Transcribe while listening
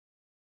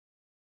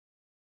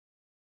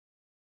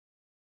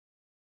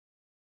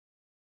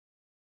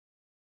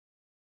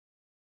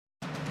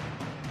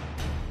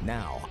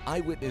Now,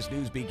 Eyewitness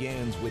News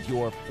begins with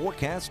your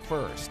forecast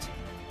first.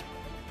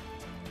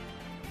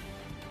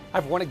 Hi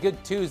everyone, a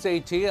good Tuesday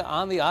to you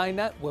on the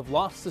iNet. We've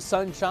lost the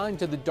sunshine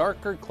to the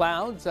darker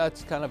clouds.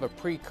 That's kind of a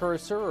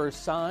precursor or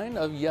sign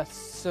of, yes,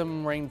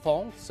 some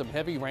rainfall, some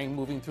heavy rain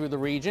moving through the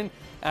region.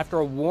 After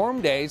a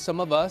warm day, some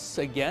of us,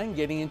 again,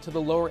 getting into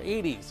the lower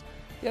 80s.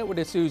 Yeah, with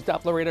this news,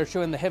 Doppler radar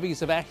showing the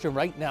heaviest of action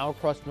right now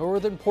across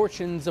northern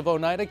portions of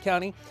Oneida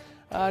County.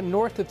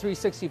 North of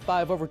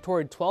 365 over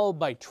toward 12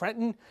 by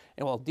Trenton.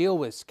 And we'll deal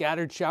with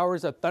scattered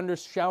showers, a thunder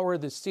shower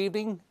this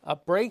evening, a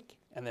break,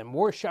 and then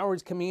more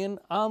showers coming in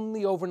on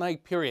the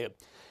overnight period.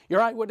 Your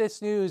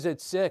Eyewitness News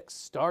at 6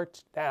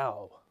 starts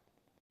now.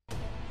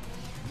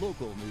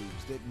 Local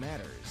news that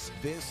matters.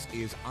 This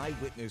is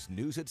Eyewitness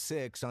News at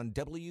 6 on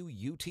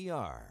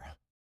WUTR.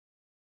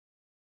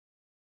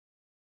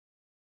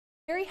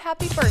 Very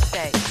happy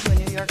birthday to a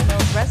New York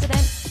Mills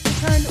resident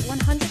who turned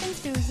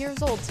 102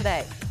 years old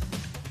today.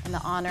 And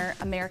the Honor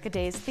America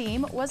Days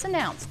theme was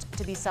announced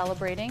to be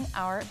celebrating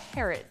our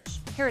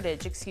heritage, and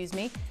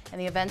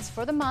the events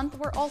for the month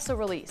were also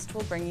released.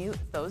 We'll bring you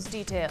those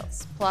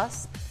details.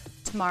 Plus,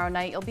 tomorrow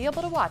night you'll be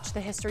able to watch the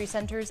History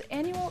Center's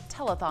annual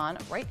telethon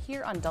right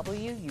here on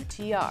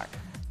WUTR.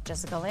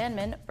 Jessica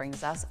Landman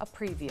brings us a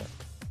preview.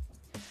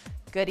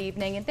 Good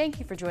evening, and thank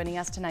you for joining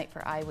us tonight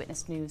for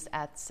Eyewitness News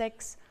at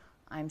 6.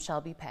 I'm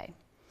Shelby Pay.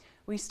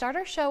 We start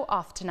our show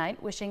off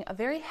tonight wishing a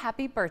very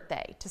happy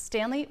birthday to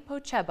Stanley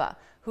Pocheba,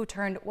 who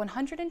turned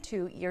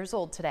 102 years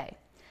old today.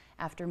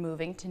 After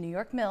moving to New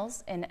York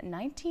Mills in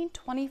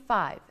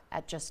 1925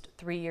 at just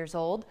 3 years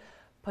old,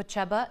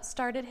 Pocheba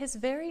started his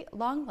very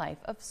long life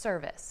of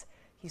service.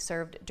 He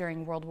served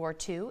during World War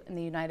II in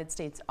the United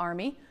States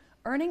Army,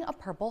 earning a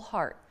Purple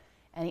Heart,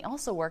 and he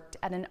also worked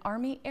at an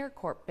Army Air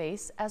Corps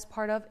base as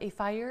part of a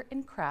fire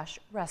and crash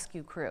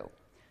rescue crew.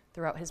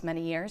 Throughout his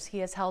many years, he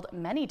has held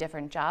many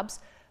different jobs,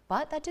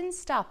 but that didn't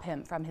stop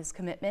him from his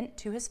commitment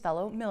to his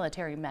fellow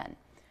military men.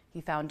 He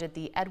founded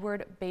the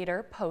Edward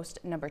Bader Post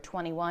No.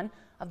 21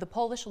 of the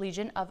Polish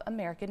Legion of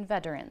American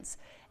Veterans,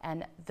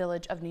 and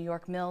Village of New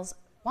York Mills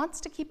wants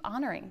to keep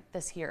honoring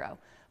this hero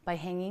by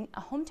hanging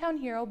a Hometown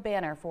Hero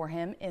banner for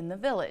him in the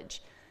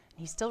village.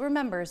 He still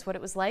remembers what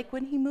it was like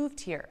when he moved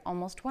here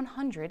almost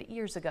 100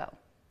 years ago.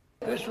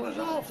 This was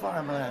all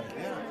farmland.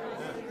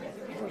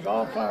 It was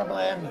all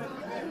farmland.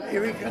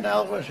 Erie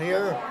Canal was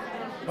here,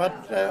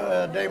 but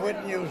they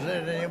wouldn't use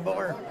it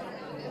anymore.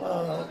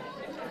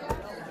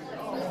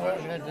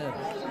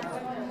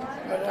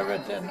 But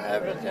everything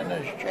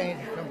has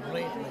changed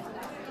completely.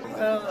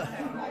 Well,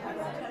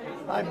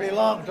 I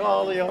belong to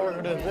all the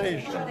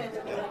organizations,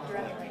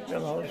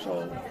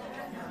 so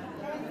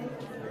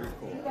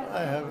I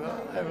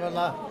have a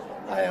lot.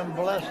 I am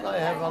blessed. I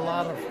have a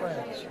lot of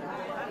friends.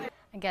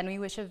 Again, we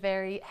wish a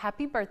very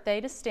happy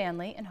birthday to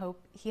Stanley and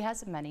hope he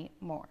has many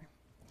more.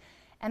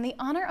 And the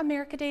Honor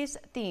America Days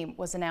theme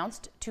was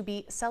announced to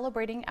be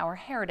celebrating our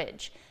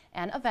heritage,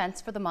 and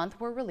events for the month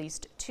were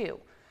released too.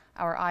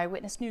 Our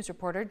Eyewitness News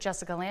reporter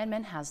Jessica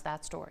Landman has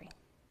that story.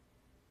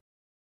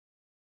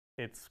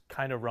 It's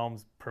kind of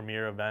Rome's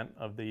premier event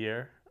of the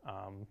year.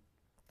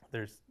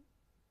 There's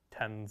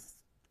tens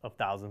of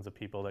thousands of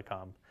people that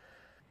come.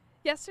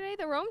 Yesterday,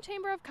 the Rome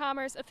Chamber of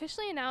Commerce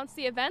officially announced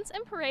the events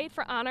and parade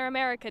for Honor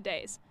America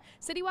Days.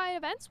 Citywide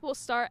events will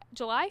start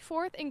July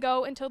 4th and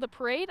go until the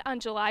parade on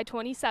July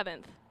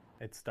 27th.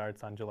 It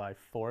starts on July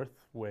 4th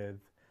with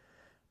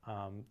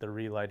the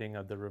relighting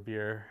of the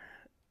Revere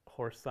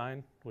horse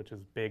sign, which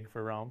is big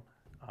for Rome.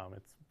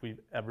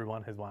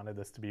 Everyone has wanted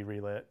this to be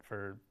relit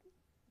for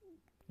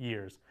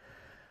years.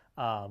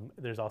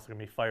 There's also going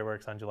to be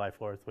fireworks on July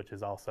 4th, which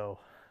is also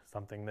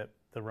something that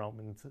the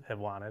Romans have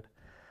wanted.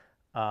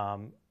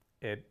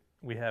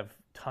 We have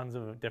tons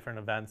of different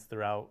events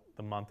throughout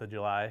the month of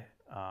July.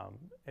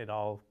 It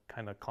all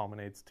kind of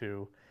culminates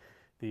to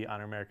the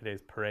Honor America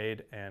Days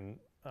parade and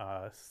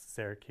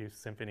Syracuse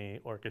Symphony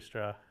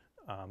Orchestra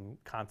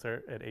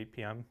concert at 8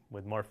 p.m.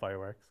 with more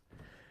fireworks.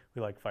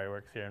 We like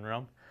fireworks here in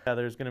Rome. Yeah,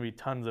 there's going to be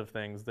tons of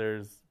things.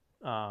 There's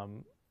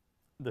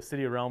the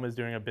City of Rome is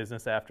doing a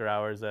business after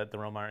hours at the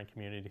Rome Art and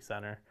Community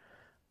Center.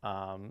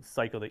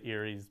 Cycle to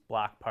Erie's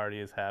block party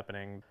is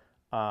happening.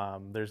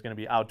 There's going to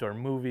be outdoor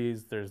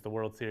movies. There's the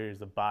World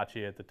Series of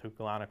Bocce at the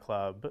Tukulana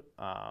Club.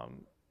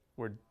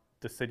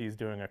 The city's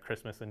doing a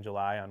Christmas in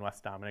July on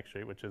West Dominic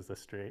Street, which is the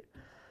street.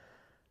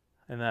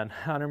 And then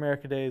Honor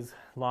America Days,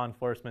 Law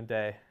Enforcement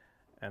Day,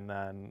 and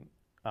then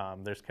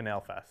there's Canal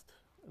Fest.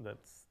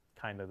 That's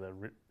kind of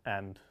the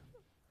end.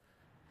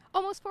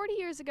 Almost 40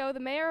 years ago,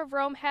 the mayor of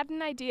Rome had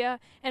an idea,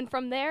 and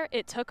from there,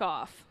 it took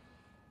off.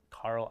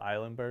 Carl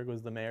Eilenberg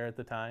was the mayor at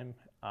the time.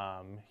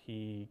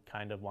 He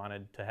kind of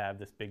wanted to have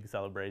this big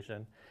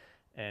celebration,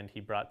 and he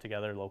brought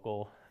together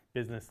local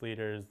business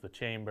leaders, the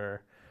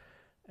chamber,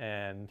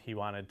 and he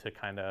wanted to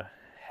kind of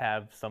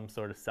have some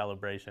sort of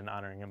celebration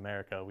honoring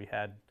America. We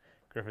had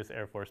Griffiths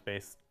Air Force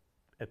Base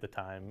at the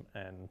time,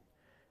 and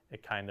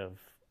it kind of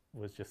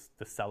was just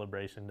the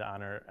celebration to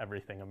honor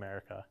everything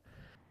America.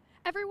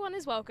 Everyone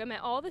is welcome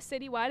at all the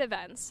citywide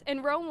events,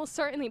 and Rome will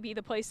certainly be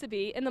the place to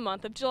be in the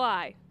month of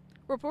July.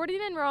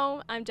 Reporting in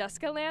Rome, I'm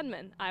Jessica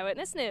Landman,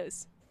 Eyewitness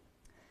News.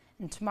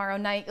 And tomorrow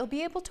night, you'll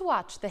be able to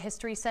watch the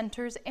History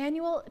Center's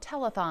annual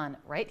telethon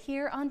right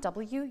here on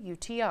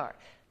WUTR.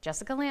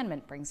 Jessica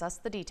Landman brings us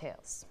the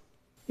details.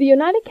 The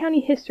Oneida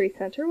County History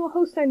Center will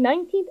host our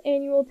 19th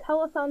annual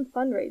telethon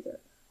fundraiser.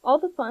 All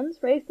the funds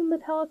raised in the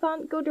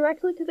telethon go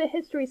directly to the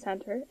History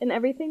Center and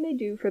everything they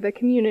do for the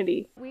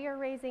community. We are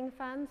raising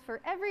funds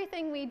for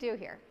everything we do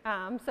here.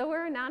 So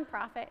we're a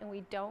nonprofit and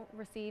we don't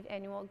receive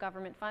annual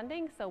government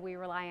funding, so we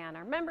rely on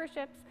our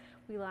memberships,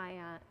 we rely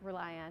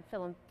on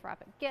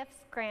philanthropic gifts,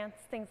 grants,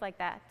 things like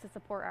that to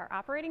support our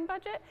operating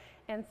budget.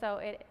 And so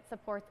it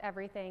supports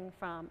everything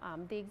from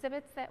the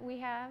exhibits that we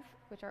have,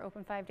 which are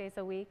open 5 days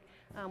a week.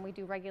 We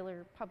do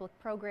regular public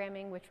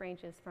programming, which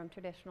ranges from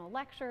traditional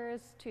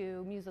lectures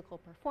to musical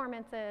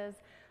performances.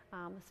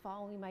 This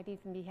fall we might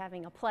even be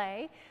having a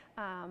play.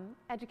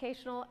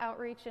 Educational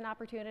outreach and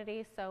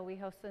opportunities, so we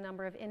host a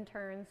number of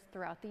interns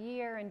throughout the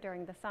year and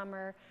during the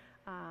summer,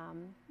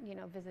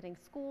 visiting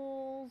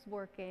schools,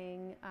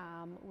 working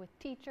with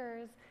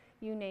teachers,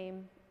 you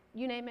name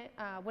it,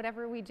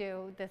 whatever we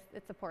do,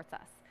 it supports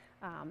us.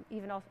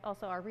 Even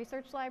also our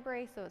research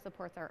library, so it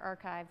supports our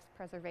archives,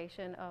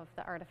 preservation of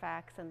the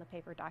artifacts and the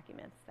paper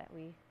documents that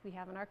we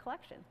have in our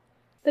collection.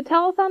 The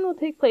telethon will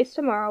take place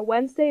tomorrow,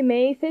 Wednesday,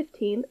 May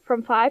 15th,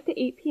 from 5 to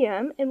 8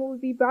 p.m. and will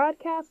be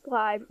broadcast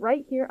live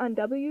right here on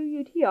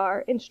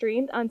WUTR and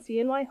streamed on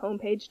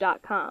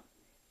cnyhomepage.com.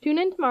 Tune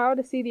in tomorrow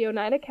to see the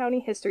Oneida County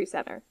History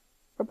Center.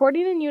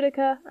 Reporting in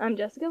Utica, I'm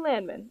Jessica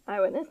Landman,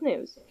 Eyewitness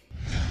News.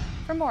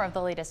 For more of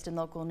the latest in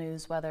local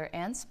news, weather,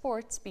 and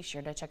sports, be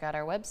sure to check out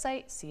our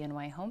website,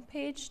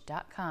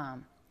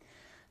 cnyhomepage.com.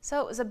 So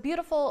it was a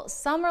beautiful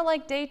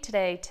summer-like day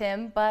today,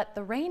 Tim, but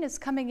the rain is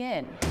coming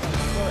in.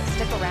 Will it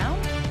stick around?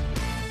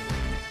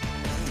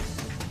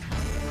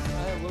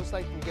 It looks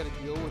like we're going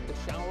to deal with the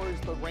showers,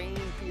 the rain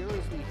here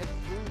as we head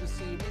through this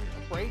evening,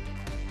 a break,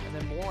 and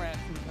then more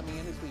action coming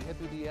in as we head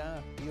through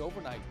the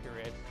overnight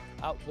period.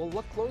 We'll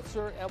look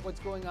closer at what's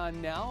going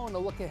on now and a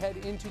look ahead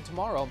into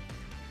tomorrow.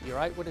 Your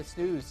Eyewitness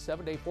News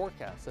 7-day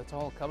forecast. That's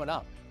all coming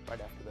up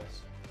right after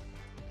this.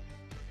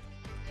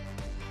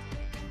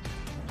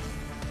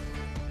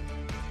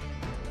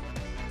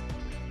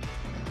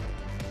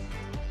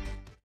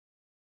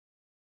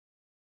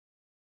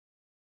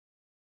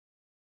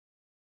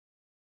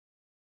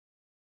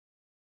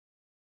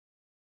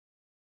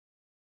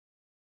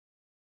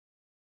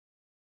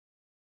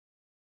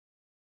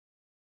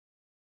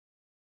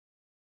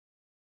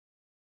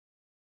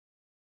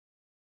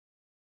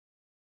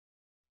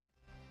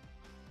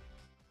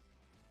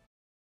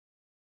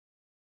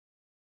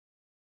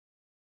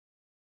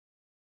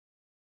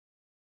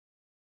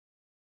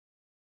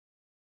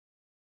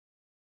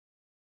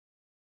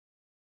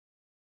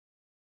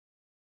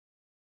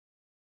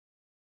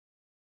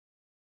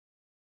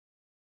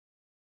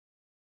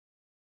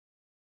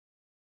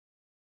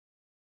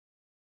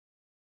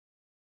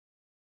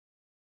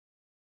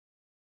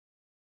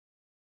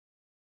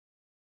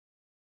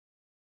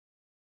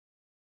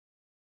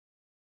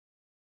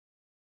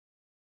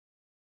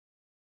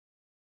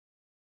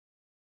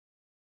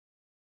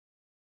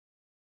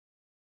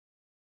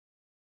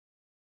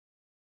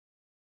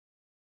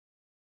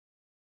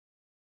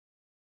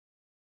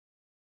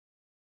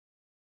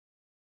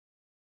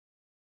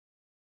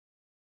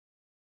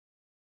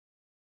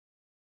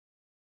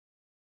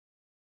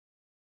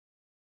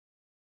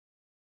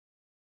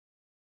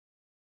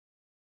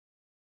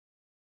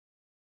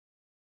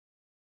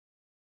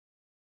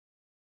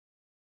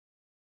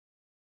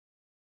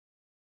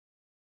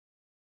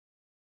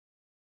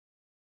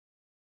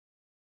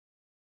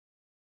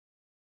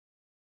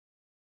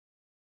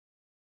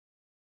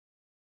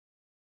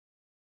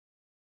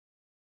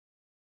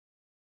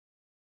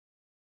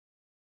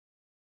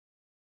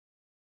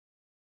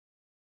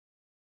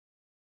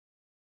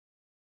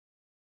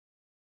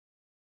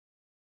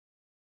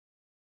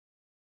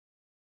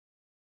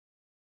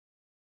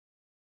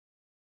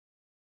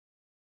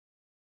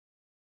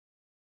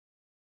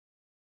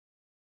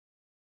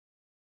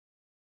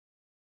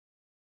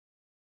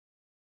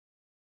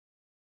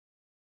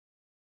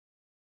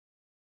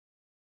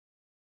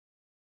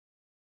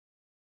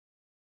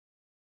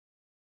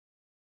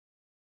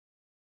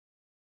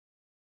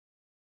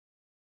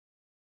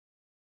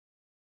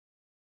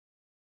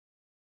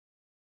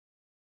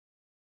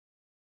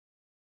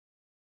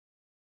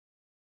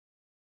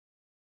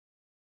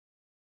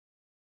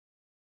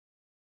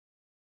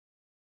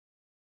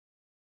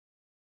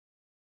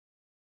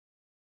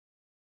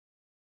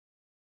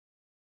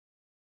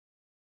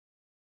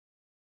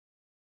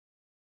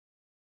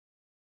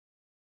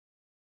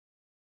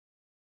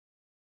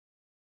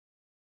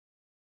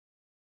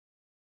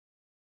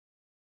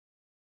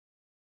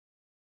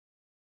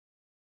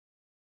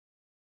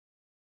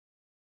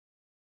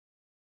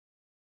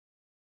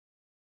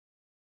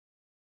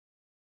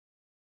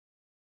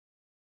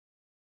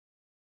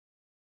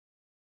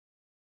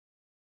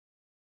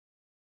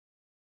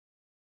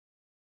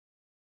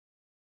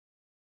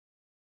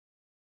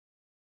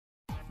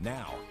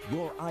 Now,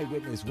 your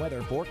Eyewitness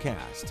weather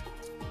forecast.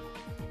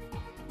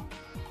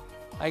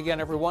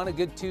 Again, everyone, a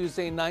good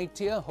Tuesday night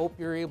to you. Hope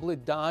you're able to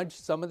dodge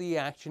some of the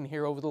action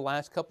here over the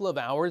last couple of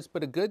hours,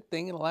 but a good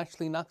thing, it'll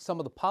actually knock some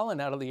of the pollen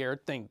out of the air,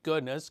 thank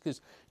goodness, because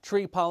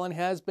tree pollen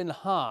has been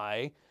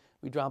high.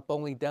 We drop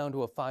only down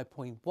to a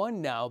 5.1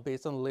 now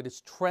based on the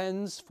latest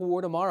trends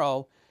for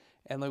tomorrow,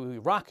 and then we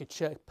rocket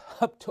ship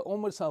up to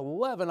almost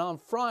 11 on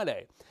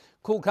Friday.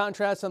 Cool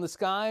contrast on the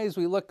skies.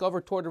 We look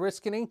over toward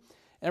Oriskany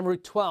and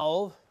Route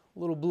 12, a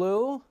little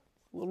blue,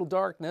 a little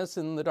darkness,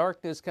 and the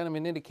darkness kind of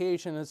an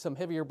indication of some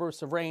heavier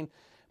bursts of rain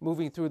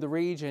moving through the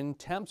region.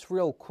 Temps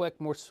real quick,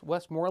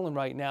 Westmoreland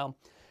right now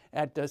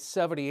at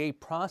 78.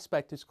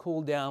 Prospect has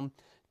cooled down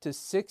to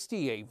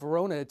 68.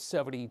 Verona at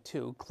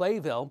 72.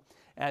 Clayville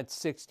at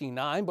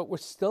 69, but we're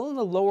still in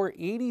the lower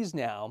 80s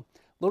now.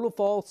 Little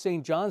Falls,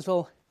 St.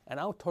 Johnsville, and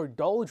out toward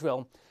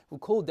Dolgeville will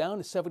cool down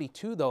to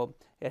 72, though,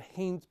 at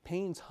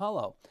Paynes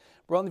Hollow.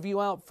 We're on the view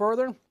out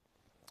further.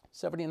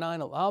 79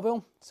 at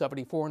Lowville,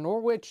 74 in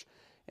Norwich,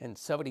 and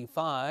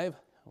 75,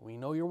 we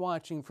know you're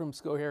watching from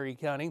Schoharie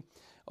County,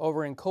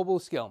 over in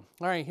Cobleskill.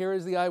 All right, here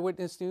is the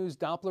Eyewitness News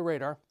Doppler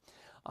radar.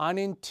 On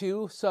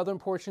into southern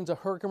portions of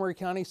Herkimer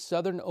County,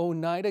 southern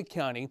Oneida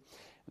County.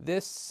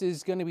 This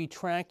is going to be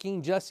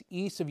tracking just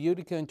east of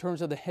Utica in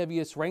terms of the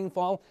heaviest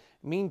rainfall.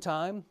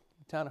 Meantime,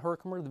 the town of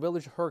Herkimer, the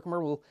village of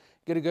Herkimer, will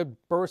get a good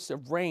burst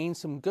of rain.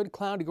 Some good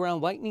cloudy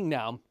ground lightning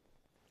now,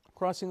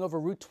 crossing over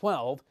Route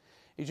 12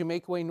 as you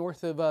make your way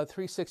north of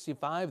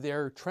 365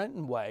 there,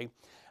 Trenton Way.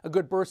 A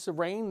good burst of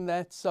rain,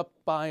 that's up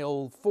by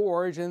Old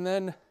Forge, and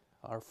then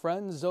our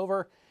friends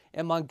over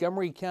in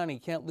Montgomery County,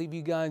 can't leave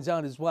you guys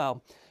out as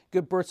well.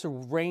 Good bursts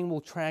of rain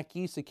will track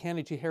east of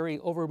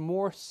Canajoharie over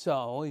more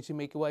so as you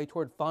make your way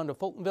toward Fonda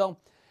Fultonville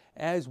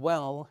as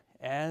well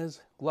as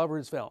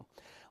Gloversville.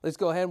 Let's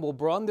go ahead and we'll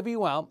broaden the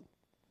view out.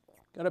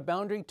 Got a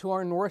boundary to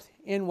our north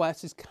and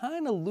west is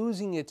kind of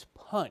losing its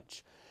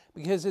punch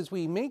because as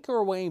we make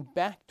our way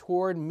back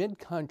toward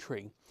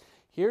mid-country,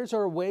 here's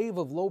our wave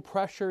of low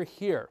pressure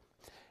here.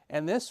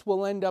 And this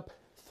will end up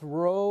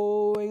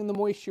throwing the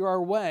moisture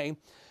our way.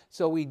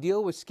 So we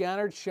deal with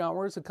scattered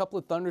showers, a couple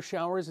of thunder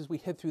showers as we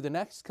head through the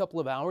next couple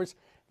of hours.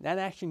 That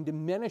action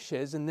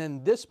diminishes, and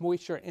then this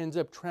moisture ends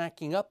up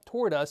tracking up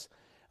toward us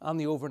on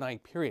the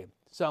overnight period.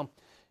 So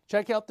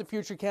check out the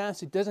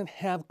Futurecast. It doesn't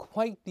have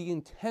quite the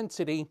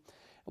intensity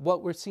of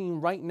what we're seeing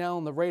right now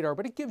on the radar,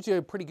 but it gives you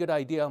a pretty good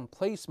idea on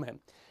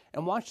placement.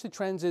 And watch the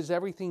trends as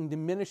everything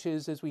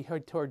diminishes as we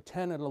head toward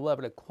 10 and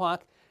 11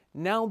 o'clock.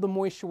 Now the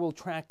moisture will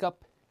track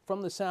up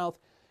from the south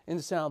in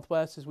the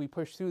southwest as we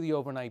push through the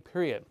overnight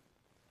period.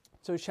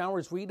 So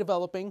showers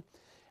redeveloping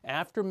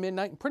after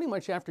midnight, pretty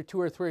much after 2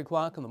 or 3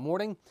 o'clock in the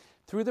morning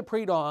through the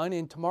pre-dawn,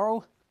 and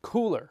tomorrow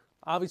cooler,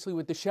 obviously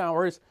with the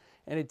showers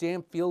and a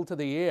damp feel to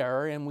the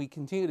air, and we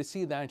continue to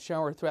see that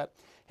shower threat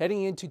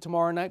heading into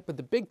tomorrow night. But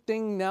the big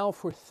thing now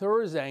for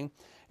Thursday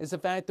is the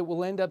fact that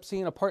we'll end up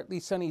seeing a partly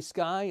sunny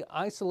sky,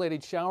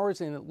 isolated showers,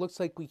 and it looks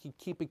like we could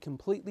keep it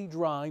completely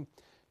dry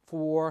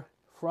for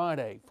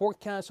Friday.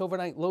 Forecast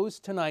overnight lows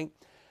tonight.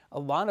 A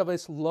lot of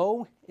us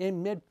low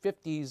in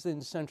mid-50s in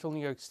central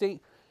New York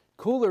State.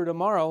 Cooler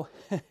tomorrow.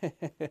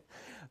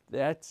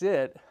 That's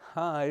it.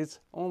 Highs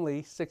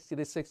only 60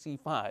 to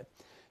 65.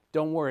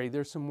 Don't worry,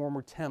 there's some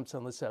warmer temps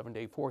on the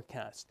 7-day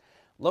forecast.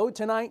 Low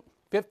tonight,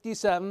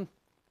 57.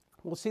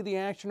 We'll see the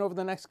action over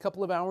the next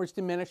couple of hours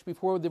diminish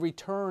before the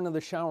return of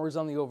the showers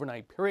on the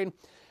overnight period.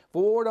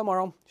 For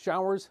tomorrow,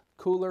 showers,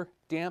 cooler,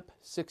 damp,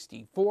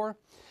 64.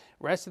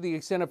 Rest of the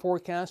extended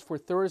forecast for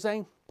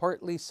Thursday,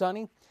 partly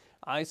sunny.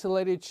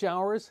 Isolated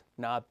showers,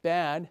 not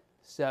bad,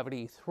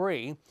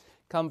 73.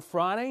 Come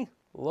Friday,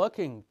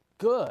 looking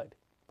good.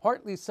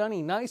 Partly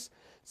sunny, nice,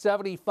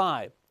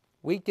 75.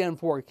 Weekend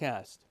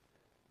forecast.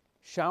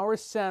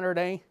 Showers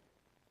Saturday,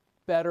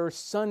 better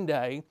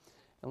Sunday.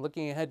 And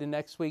looking ahead to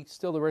next week,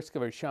 still the risk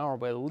of a shower,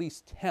 but at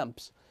least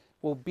temps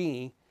will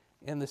be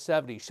in the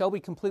 70s. Shelby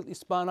completely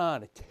spot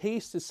on. A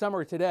taste of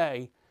summer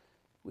today.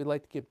 We'd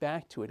like to get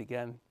back to it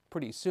again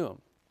pretty soon.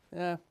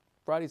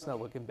 Friday's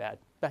not looking bad.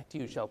 Back to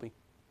you, Shelby.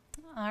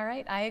 All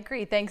right, I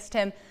agree. Thanks,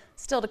 Tim.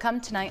 Still to come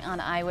tonight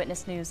on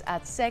Eyewitness News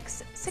at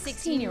 6,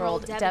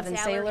 16-year-old Devin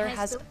Saylor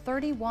has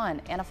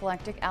 31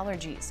 anaphylactic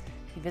allergies.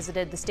 He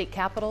visited the state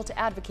capitol to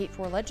advocate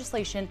for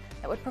legislation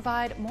that would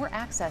provide more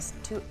access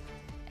to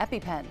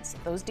EpiPens.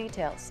 Those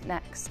details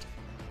next.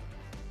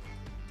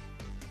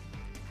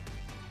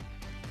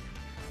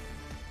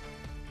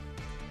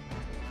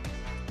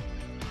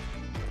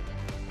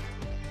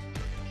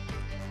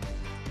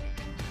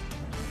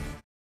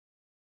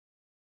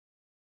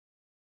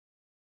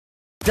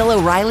 Bill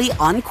O'Reilly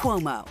on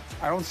Cuomo.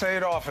 I don't say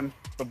it often,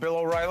 but Bill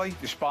O'Reilly,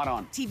 you're spot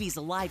on. TV's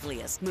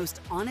liveliest, most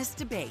honest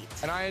debate.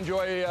 And I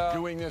enjoy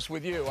doing this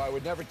with you. I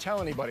would never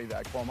tell anybody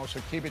that, Cuomo,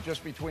 so keep it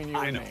just between you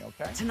and me,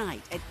 okay?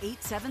 Tonight at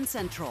 8, 7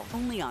 Central,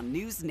 only on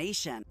News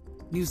Nation.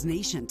 News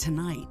Nation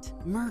tonight.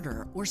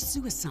 Murder or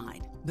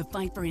suicide? The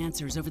fight for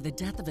answers over the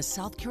death of a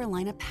South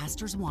Carolina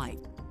pastor's wife.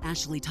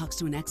 Ashley talks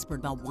to an expert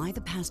about why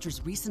the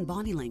pastor's recent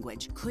body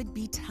language could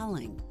be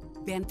telling.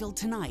 Banfield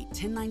tonight,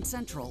 10, 9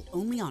 Central,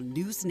 only on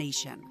News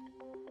Nation.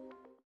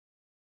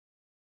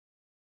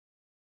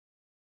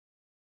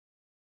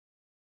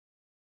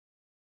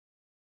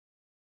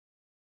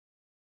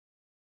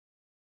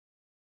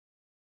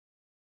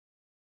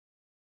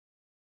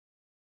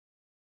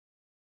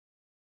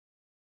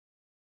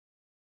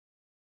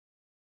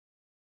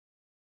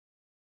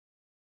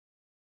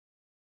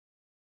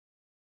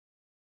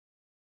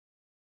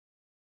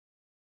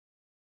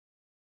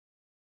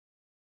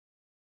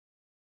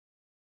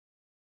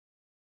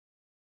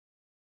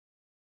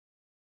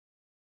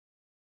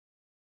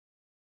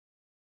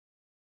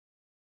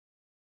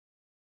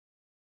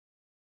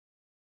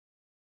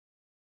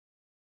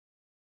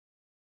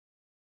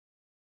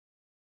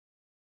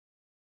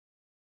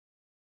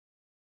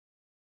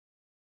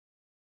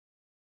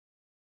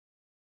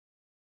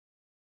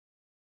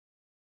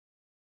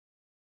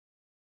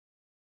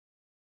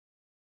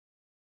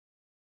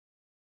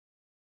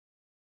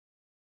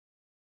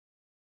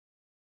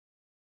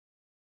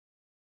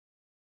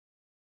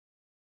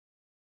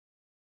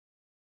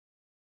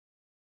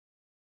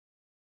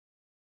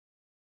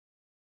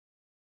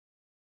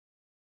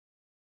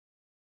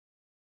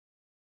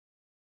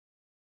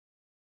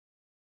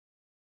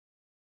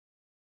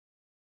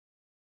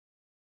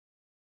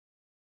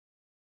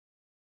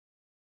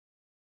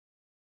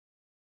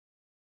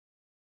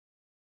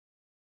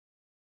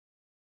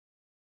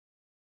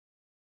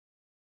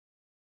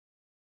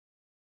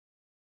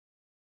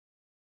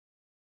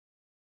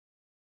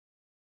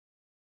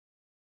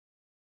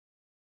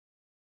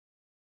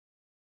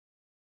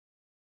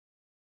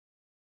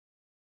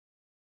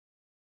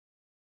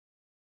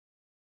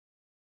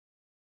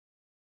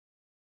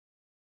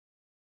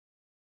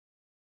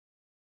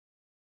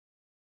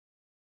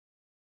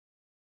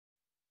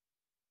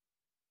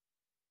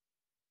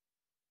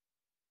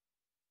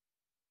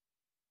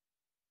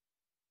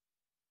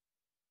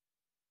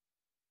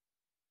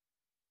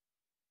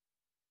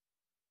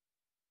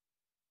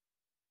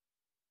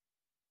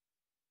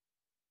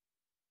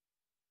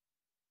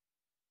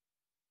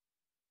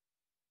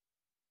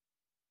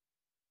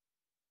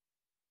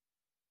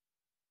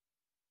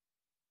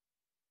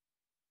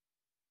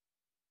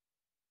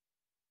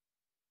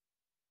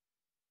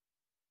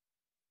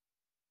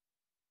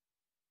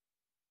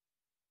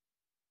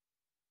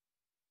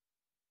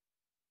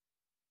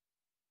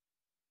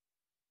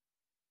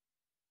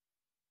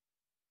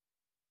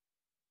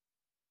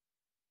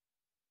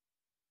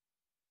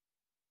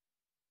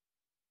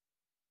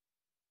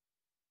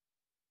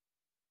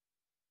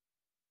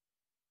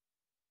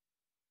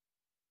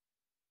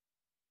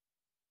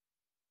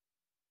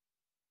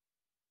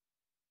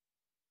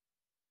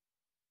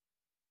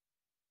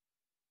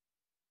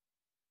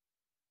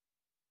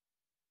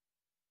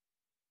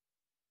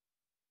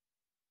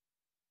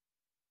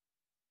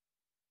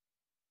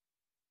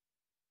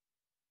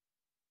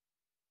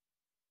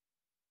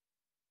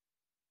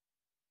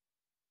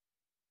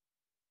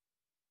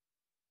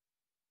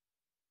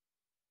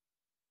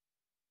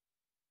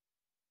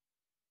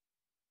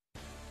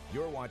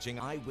 You're watching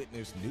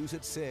Eyewitness News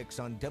at 6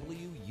 on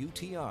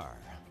WUTR.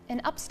 An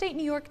upstate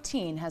New York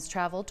teen has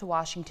traveled to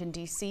Washington,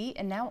 D.C.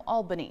 and now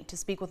Albany to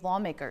speak with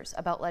lawmakers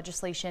about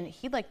legislation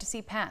he'd like to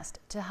see passed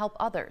to help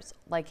others,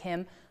 like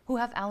him, who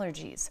have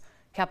allergies.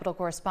 Capitol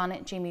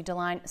correspondent Jamie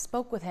DeLine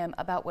spoke with him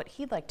about what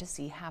he'd like to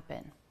see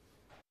happen.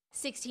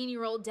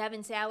 16-year-old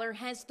Devin Saller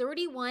has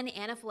 31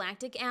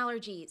 anaphylactic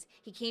allergies.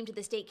 He came to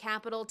the state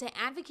capitol to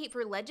advocate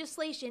for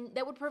legislation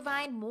that would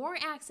provide more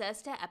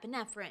access to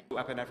epinephrine.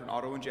 Epinephrine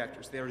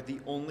auto-injectors, they are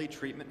the only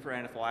treatment for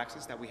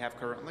anaphylaxis that we have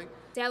currently.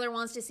 Saller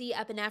wants to see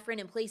epinephrine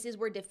in places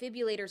where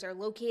defibrillators are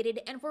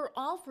located and for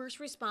all first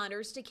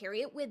responders to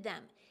carry it with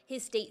them.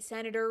 His state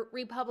senator,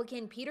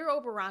 Republican Peter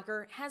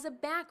Oberacker, has a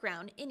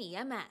background in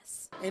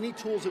EMS. Any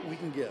tools that we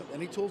can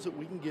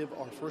give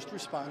our first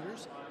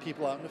responders,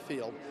 people out in the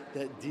field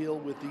that deal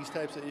with these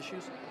types of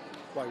issues,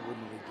 why wouldn't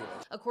we do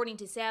it? According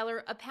to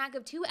Saller, a pack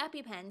of 2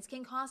 EpiPens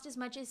can cost as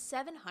much as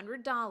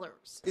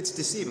 $700. It's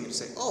deceiving to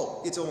say,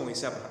 oh, it's only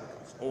 $700.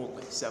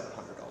 Only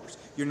 $700.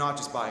 You're not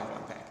just buying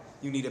one pack.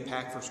 You need a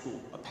pack for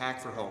school, a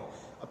pack for home,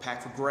 a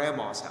pack for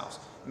grandma's house.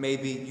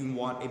 Maybe you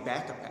want a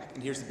backup pack.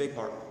 And here's the big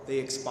part, they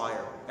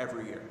expire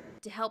every year.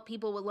 To help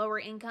people with lower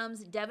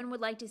incomes, Devin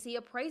would like to see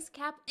a price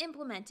cap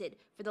implemented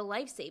for the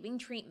life-saving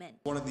treatment.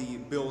 One of the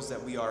bills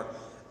that we are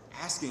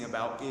asking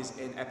about is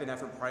an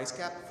epinephrine price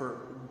cap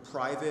for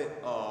private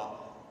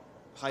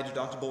high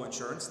deductible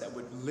insurance that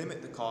would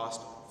limit the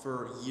cost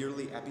for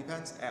yearly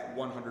EpiPens at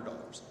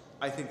 $100.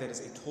 I think that is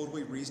a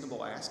totally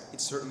reasonable ask.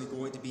 It's certainly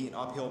going to be an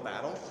uphill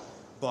battle,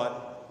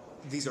 but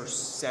these are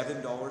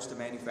 $7 to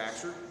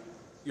manufacture.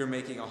 You're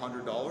making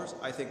 $100.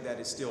 I think that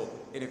is still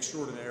an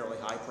extraordinarily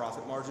high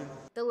profit margin.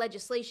 The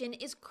legislation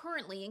is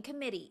currently in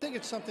committee. I think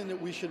it's something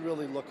that we should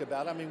really look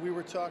about. I mean, we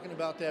were talking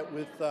about that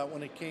with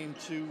when it came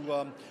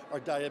to our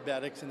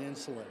diabetics and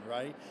insulin,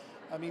 right?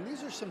 I mean,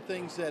 these are some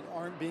things that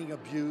aren't being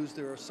abused.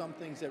 There are some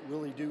things that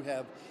really do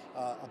have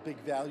a big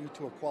value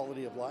to a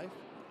quality of life.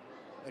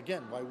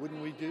 Again, why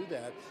wouldn't we do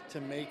that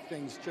to make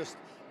things just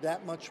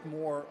that much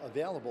more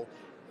available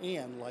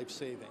and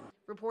life-saving?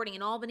 Reporting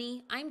in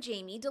Albany, I'm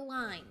Jamie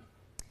DeLine.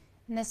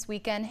 This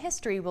weekend,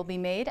 history will be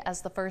made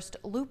as the first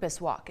lupus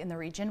walk in the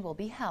region will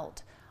be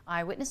held.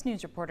 Eyewitness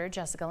News reporter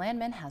Jessica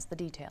Landman has the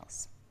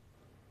details.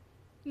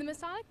 The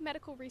Masonic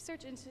Medical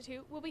Research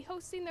Institute will be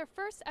hosting their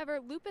first ever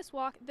lupus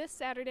walk this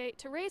Saturday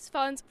to raise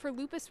funds for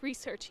lupus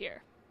research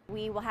here.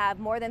 We will have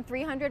more than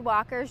 300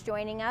 walkers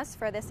joining us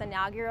for this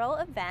inaugural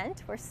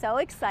event. We're so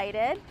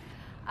excited.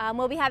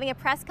 We'll be having a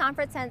press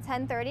conference at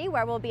 10:30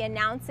 where we'll be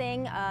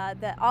announcing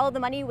all of the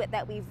money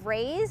that we've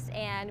raised,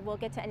 and we'll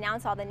get to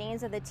announce all the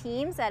names of the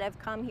teams that have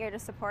come here to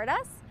support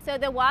us. So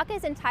the walk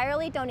is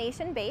entirely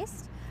donation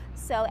based,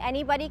 so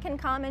anybody can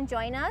come and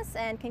join us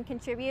and can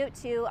contribute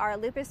to our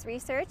lupus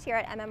research here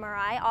at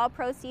MMRI. All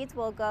proceeds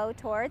will go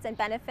towards and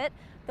benefit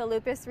the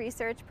lupus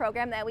research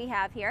program that we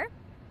have here.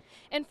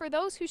 And for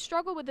those who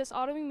struggle with this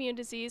autoimmune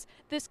disease,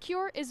 this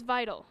cure is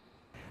vital.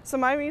 So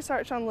my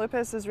research on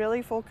lupus is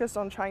really focused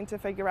on trying to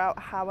figure out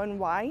how and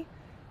why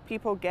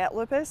people get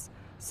lupus.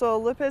 So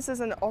lupus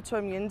is an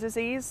autoimmune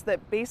disease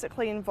that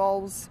basically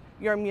involves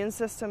your immune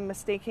system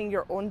mistaking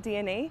your own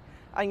DNA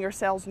and your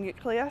cell's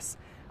nucleus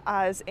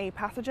as a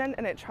pathogen,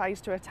 and it tries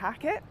to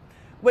attack it,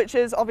 which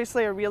is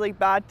obviously a really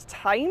bad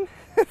time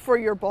for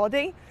your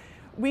body.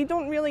 We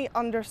don't really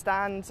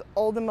understand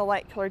all the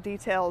molecular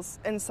details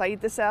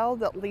inside the cell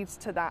that leads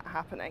to that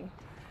happening.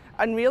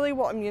 And really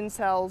what immune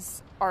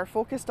cells are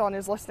focused on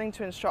is listening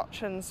to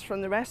instructions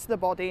from the rest of the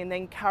body and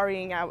then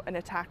carrying out an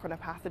attack on a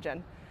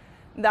pathogen.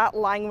 That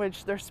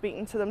language they're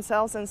speaking to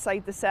themselves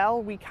inside the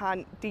cell, we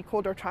can't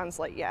decode or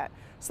translate yet.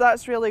 So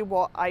that's really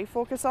what I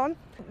focus on.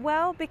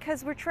 Well,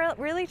 because we're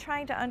really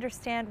trying to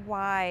understand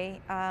why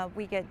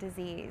we get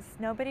disease.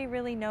 Nobody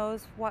really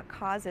knows what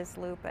causes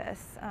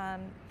lupus.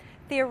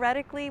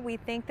 Theoretically, we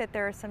think that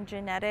there are some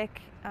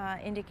genetic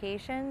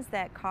indications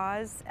that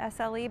cause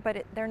SLE,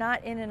 but they're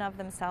not in and of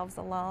themselves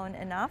alone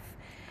enough.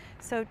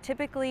 So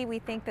typically we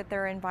think that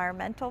there are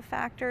environmental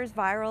factors,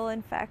 viral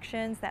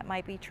infections that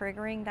might be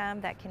triggering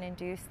them that can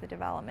induce the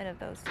development of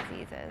those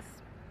diseases.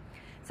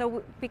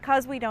 So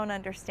because we don't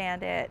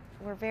understand it,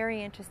 we're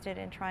very interested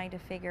in trying to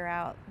figure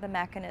out the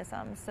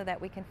mechanisms so that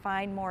we can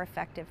find more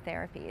effective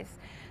therapies.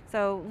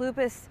 So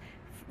lupus,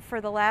 for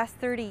the last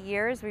 30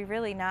 years, we've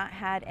really not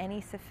had any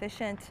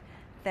sufficient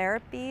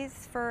therapies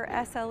for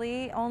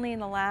SLE. Only in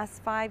the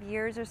last 5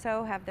 years or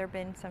so have there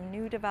been some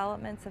new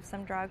developments of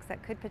some drugs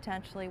that could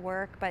potentially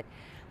work, but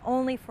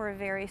only for a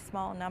very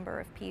small number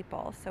of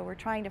people. So we're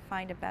trying to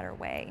find a better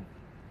way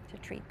to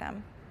treat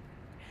them.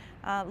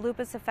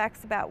 Lupus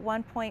affects about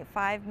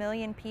 1.5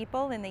 million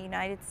people in the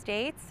United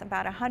States,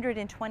 about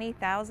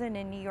 120,000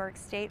 in New York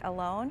State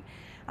alone,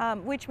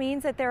 which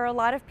means that there are a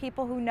lot of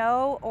people who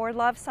know or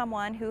love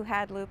someone who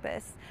had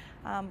lupus.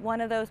 One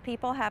of those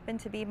people happened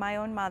to be my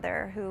own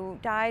mother, who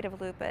died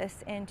of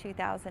lupus in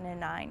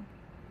 2009.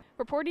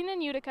 Reporting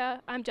in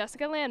Utica, I'm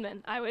Jessica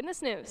Landman,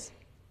 Eyewitness News.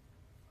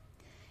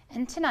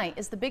 And tonight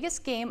is the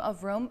biggest game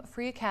of Rome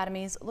Free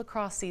Academy's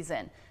lacrosse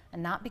season.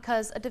 And not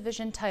because a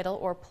division title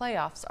or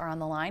playoffs are on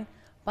the line.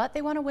 but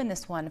they want to win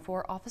this one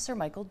for Officer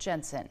Michael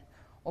Jensen.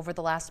 Over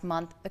the last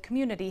month, the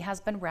community has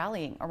been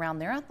rallying around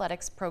their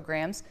athletics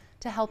programs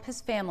to help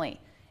his family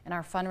and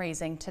are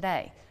fundraising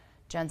today.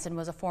 Jensen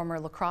was a former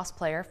lacrosse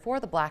player for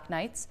the Black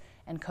Knights,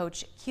 and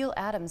Coach Keel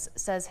Adams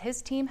says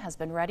his team has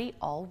been ready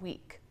all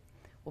week.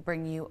 We'll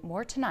bring you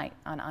more tonight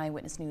on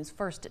Eyewitness News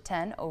first at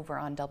 10 over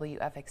on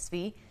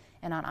WFXV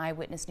and on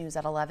Eyewitness News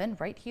at 11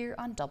 right here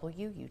on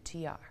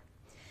WUTR.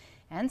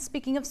 And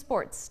speaking of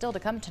sports, still to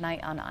come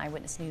tonight on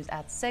Eyewitness News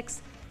at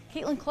 6,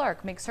 Caitlin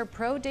Clark makes her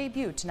pro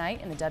debut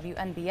tonight in the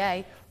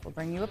WNBA. We'll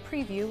bring you a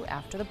preview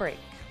after the break.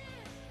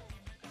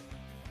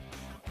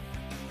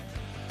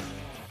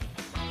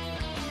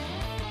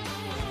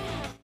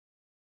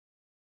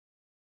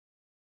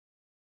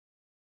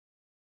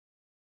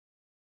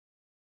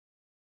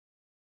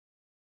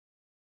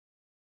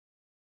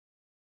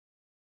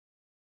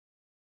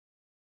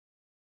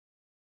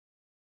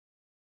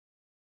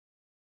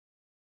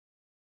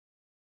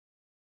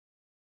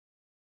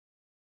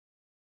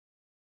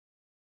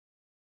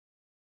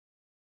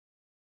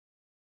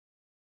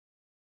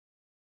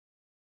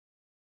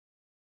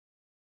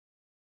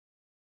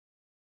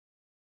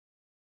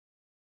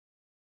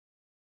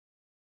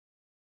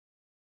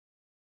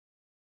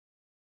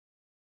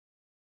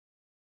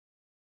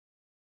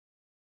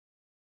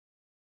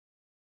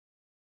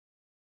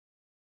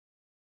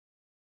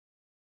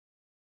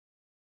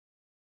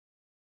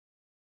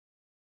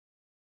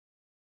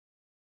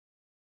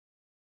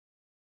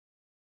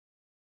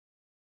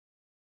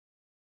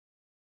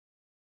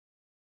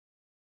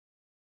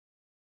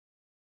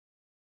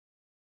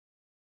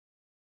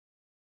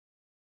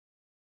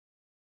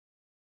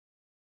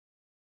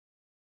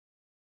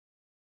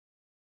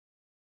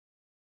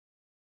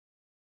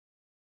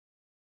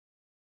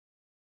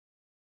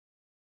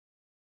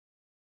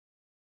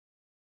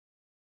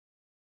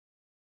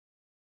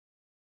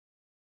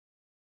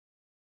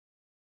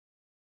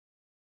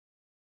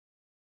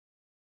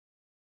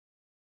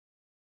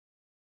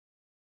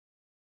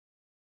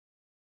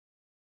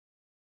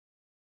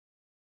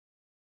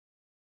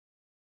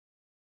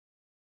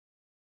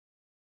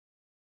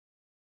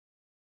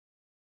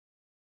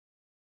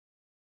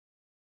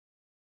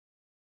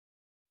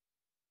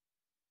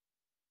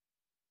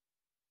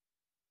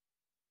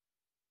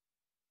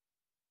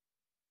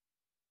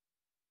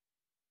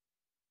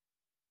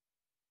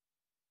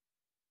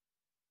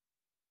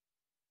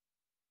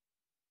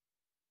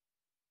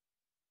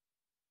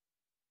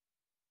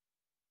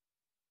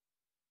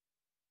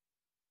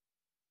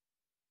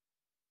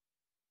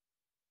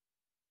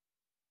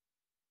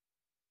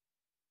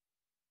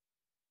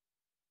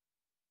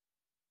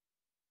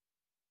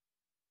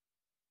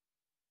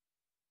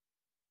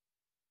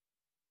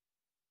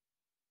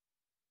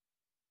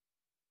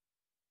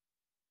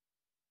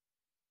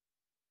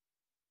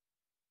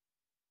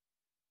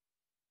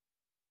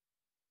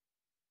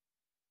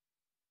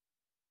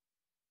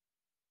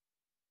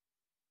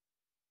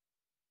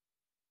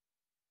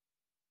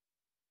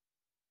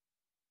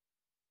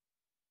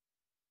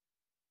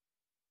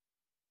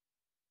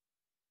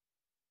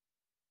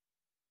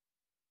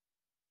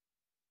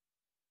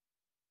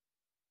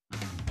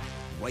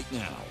 Right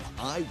now,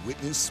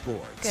 Eyewitness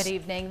Sports. Good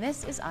evening.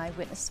 This is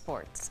Eyewitness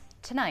Sports.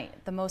 Tonight,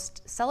 the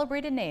most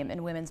celebrated name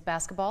in women's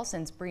basketball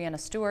since Breanna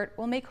Stewart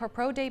will make her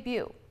pro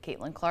debut.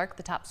 Caitlin Clark,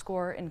 the top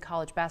scorer in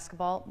college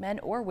basketball, men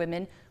or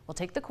women, will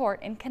take the court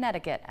in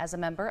Connecticut as a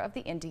member of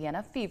the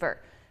Indiana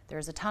Fever. There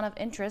is a ton of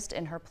interest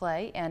in her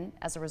play and,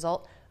 as a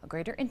result, a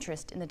greater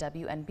interest in the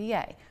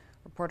WNBA.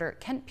 Reporter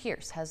Kent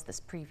Pierce has this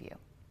preview.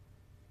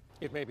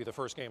 It may be the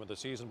first game of the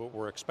season, but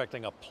we're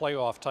expecting a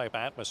playoff-type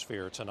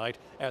atmosphere tonight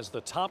as the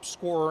top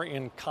scorer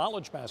in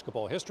college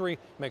basketball history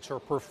makes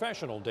her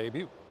professional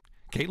debut.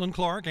 Caitlin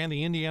Clark and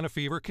the Indiana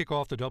Fever kick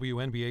off the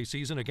WNBA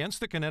season against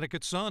the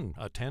Connecticut Sun.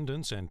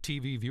 Attendance and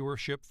TV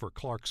viewership for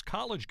Clark's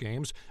college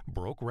games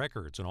broke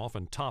records and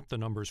often topped the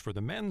numbers for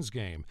the men's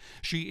game.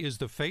 She is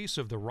the face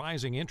of the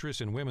rising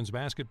interest in women's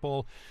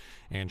basketball,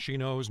 and she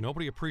knows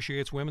nobody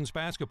appreciates women's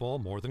basketball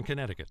more than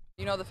Connecticut.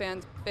 You know the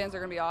fans are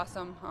going to be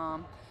awesome.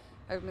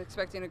 I'm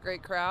expecting a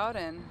great crowd,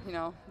 and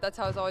that's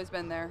how it's always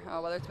been there.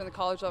 Whether it's been the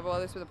college level,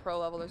 whether it's been the pro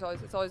level,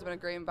 it's always been a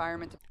great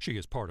environment. She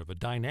is part of a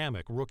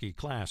dynamic rookie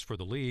class for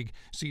the league.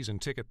 Season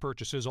ticket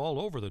purchases all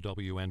over the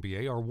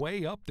WNBA are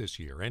way up this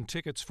year, and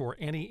tickets for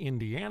any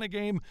Indiana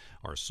game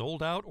are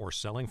sold out or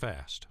selling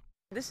fast.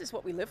 This is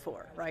what we live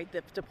for, right?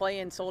 To play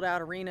in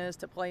sold-out arenas,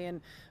 to play in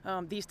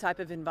these type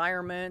of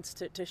environments,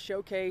 to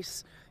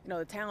showcase,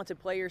 the talented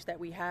players that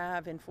we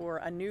have, and for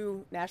a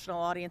new national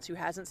audience who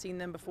hasn't seen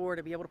them before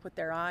to be able to put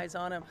their eyes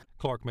on them.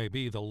 Clark may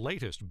be the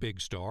latest big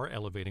star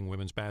elevating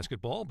women's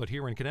basketball, but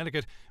here in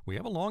Connecticut, we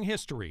have a long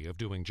history of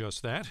doing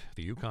just that.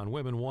 The UConn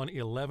women won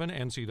 11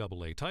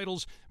 NCAA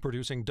titles,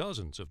 producing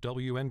dozens of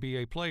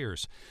WNBA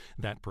players.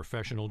 That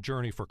professional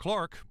journey for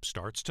Clark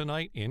starts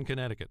tonight in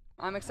Connecticut.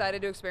 I'm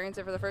excited to experience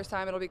it for the first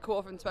time. It'll be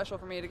cool and special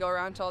for me to go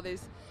around to all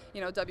these,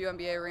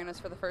 WNBA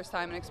arenas for the first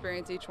time and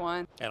experience each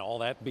one. And all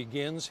that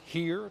begins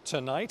here here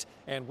tonight.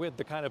 And with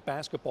the kind of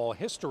basketball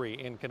history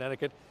in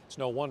Connecticut, it's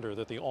no wonder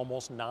that the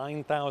almost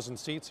 9,000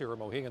 seats here at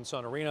Mohegan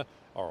Sun Arena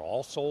are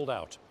all sold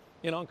out.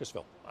 In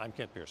Uncasville, I'm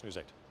Kent Pierce, News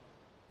 8.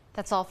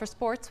 That's all for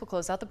sports. We'll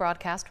close out the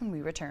broadcast when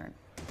we return.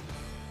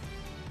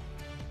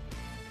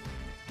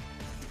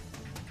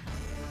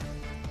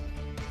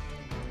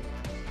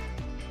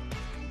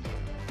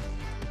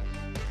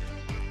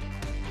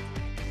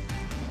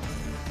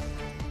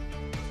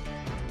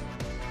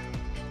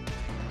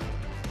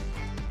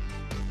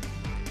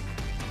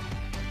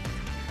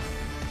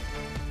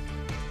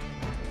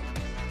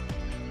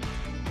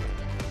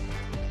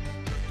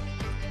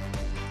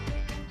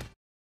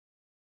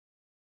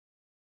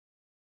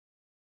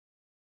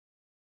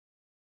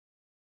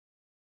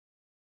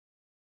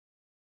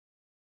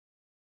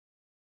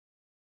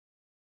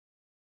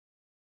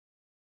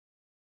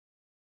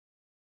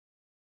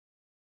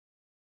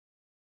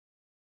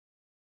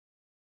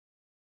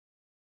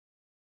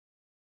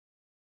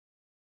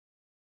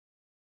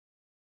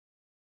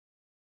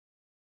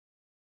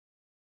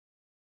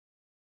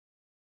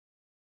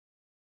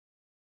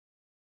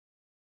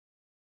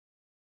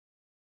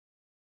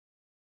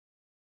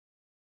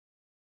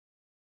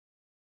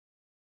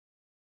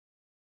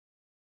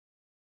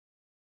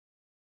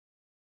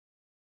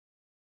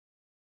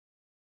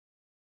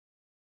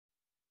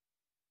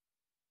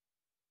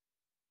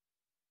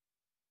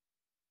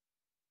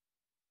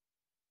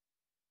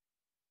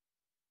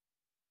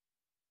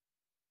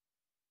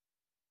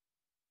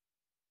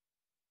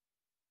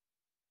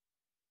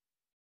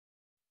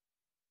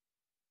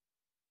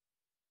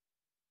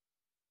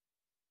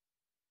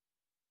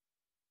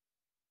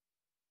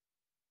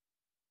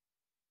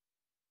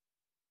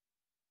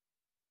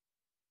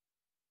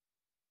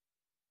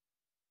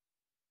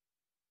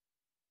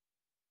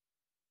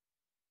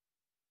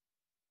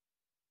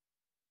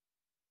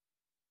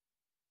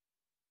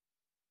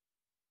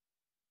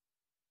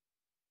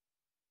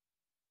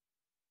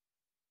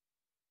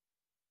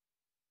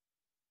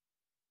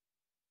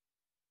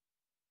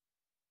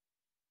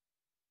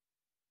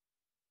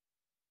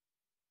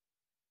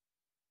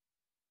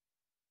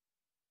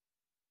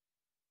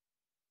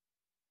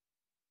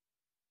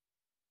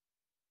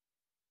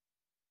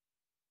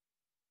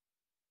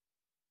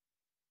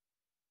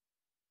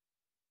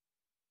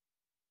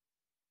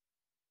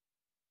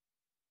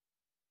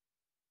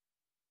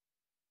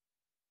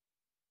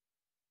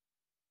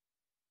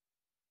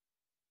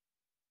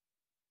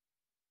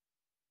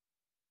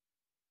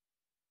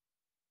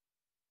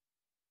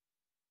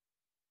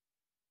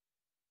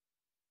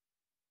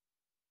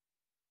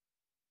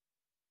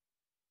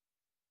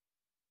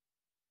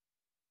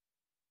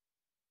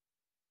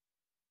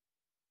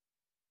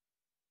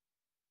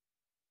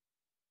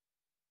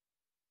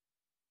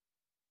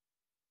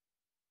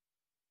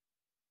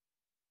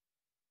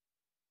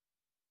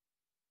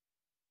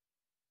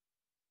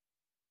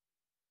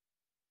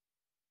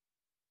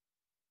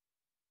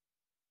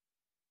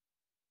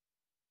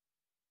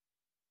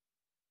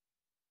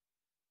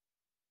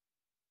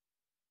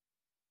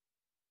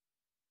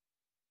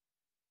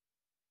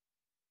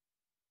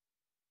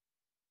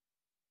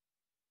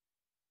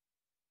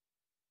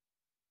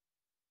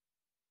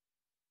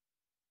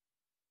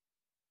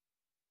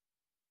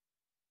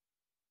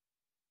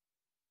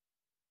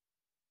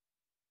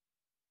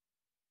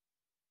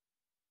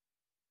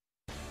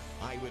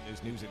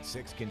 Eyewitness News at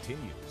 6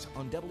 continues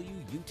on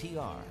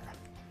WUTR.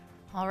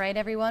 All right,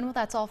 everyone. Well,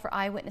 that's all for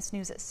Eyewitness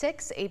News at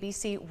 6.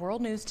 ABC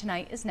World News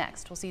Tonight is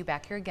next. We'll see you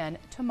back here again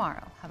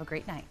tomorrow. Have a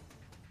great night.